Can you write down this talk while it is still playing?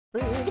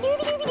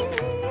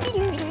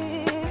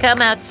Come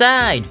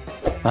outside.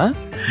 Huh?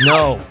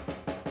 No.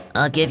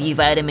 I'll give you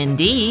vitamin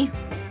D.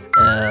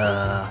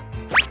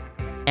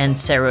 And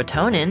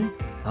serotonin.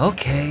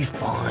 Okay,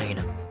 fine.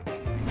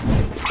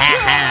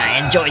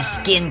 Haha, enjoy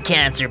skin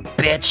cancer,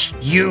 bitch.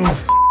 You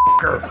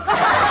f***er.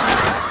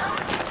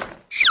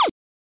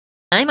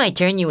 I might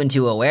turn you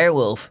into a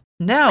werewolf.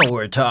 Now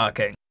we're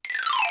talking.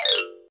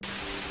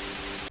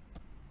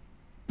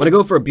 Wanna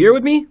go for a beer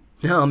with me?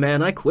 No,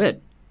 man, I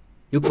quit.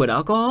 You quit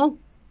alcohol?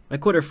 I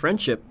quit our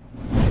friendship.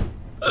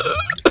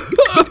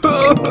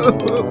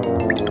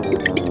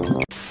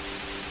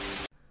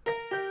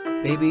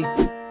 Baby,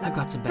 I've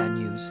got some bad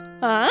news.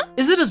 Huh?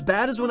 Is it as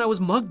bad as when I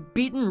was mugged,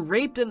 beaten,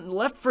 raped, and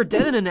left for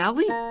dead in an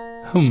alley?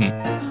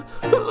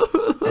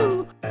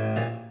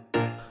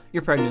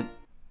 You're pregnant.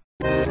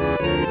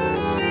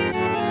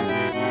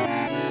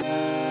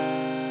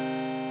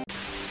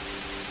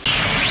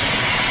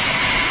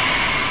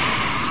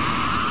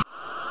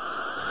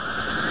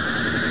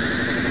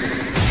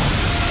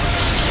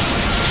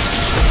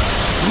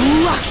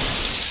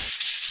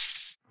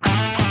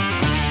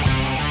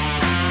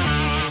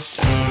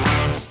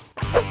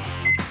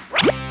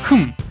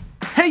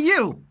 Hey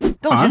you!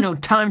 Don't you know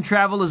time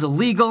travel is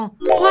illegal?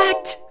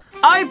 What?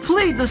 I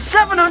plead the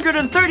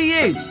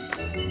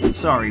 738th!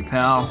 Sorry,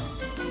 pal.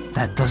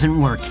 That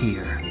doesn't work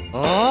here.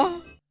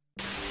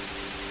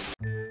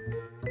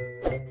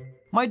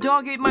 My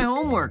dog ate my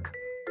homework,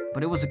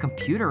 but it was a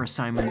computer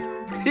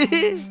assignment.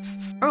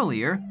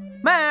 Earlier,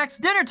 Max,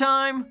 dinner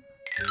time!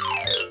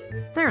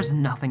 There's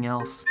nothing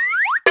else.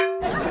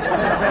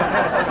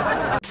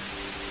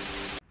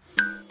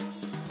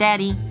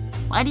 Daddy,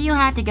 why do you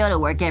have to go to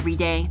work every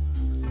day?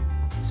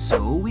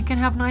 So we can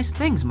have nice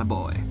things, my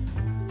boy.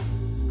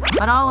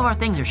 But all of our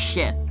things are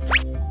shit.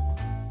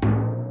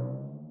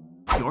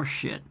 Your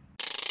shit.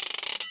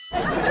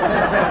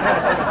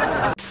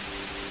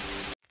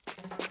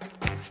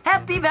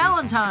 Happy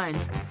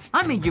Valentine's!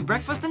 I made you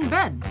breakfast in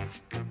bed.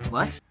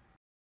 What?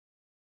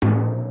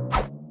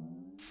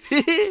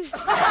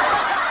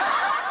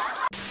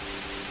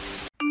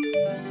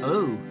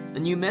 Oh, a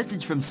new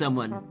message from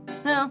someone.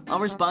 No, I'll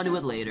respond to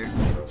it later.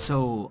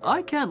 So,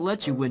 I can't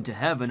let you into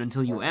heaven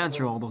until you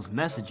answer all those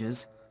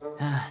messages.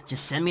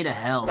 Just send me to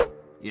hell.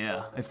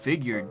 Yeah, I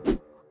figured.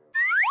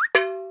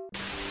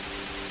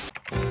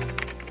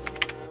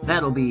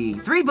 That'll be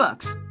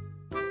 $3.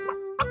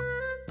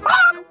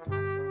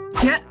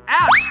 Get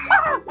out!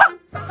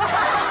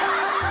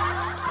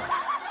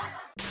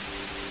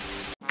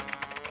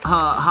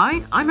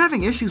 Hi? I'm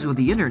having issues with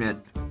the internet.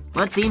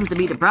 What seems to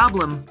be the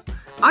problem?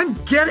 I'm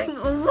getting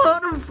a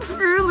lot of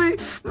really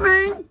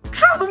mean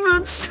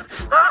comments!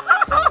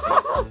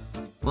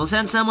 We'll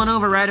send someone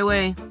over right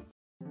away.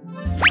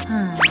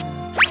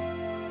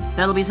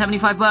 That'll be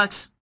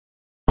 $75.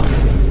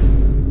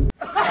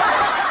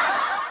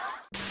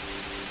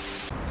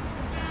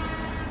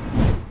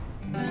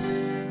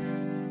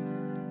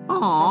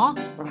 Aw,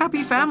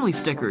 happy family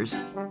stickers.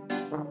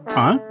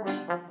 Huh?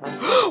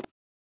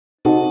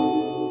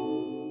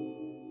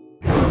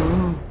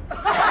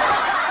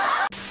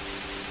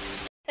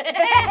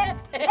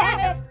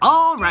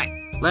 All right,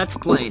 let's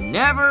play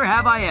Never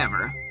Have I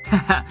Ever.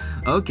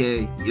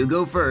 Okay, you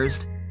go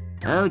first.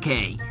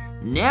 Okay,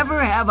 never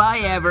have I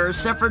ever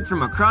suffered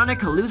from a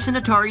chronic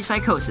hallucinatory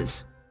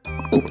psychosis.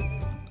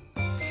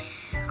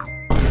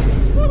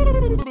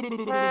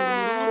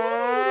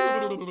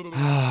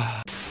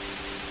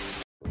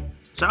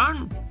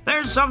 Son,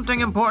 there's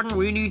something important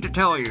we need to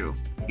tell you.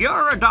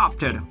 You're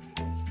adopted.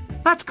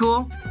 That's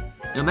cool.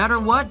 No matter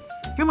what,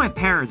 you're my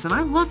parents and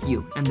I love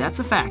you, and that's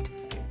a fact.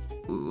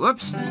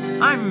 Whoops,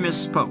 I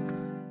misspoke.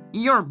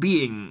 You're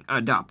being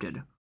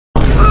adopted.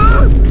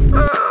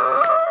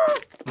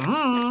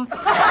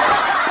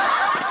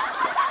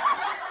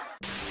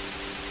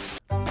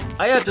 I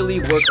had to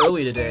leave work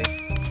early today.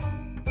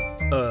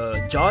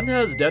 John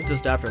has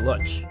dentist after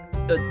lunch.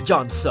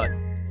 John's son.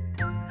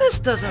 This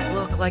doesn't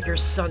look like your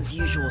son's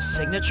usual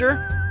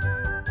signature.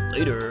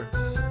 Later.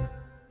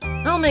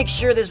 I'll make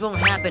sure this won't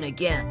happen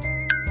again.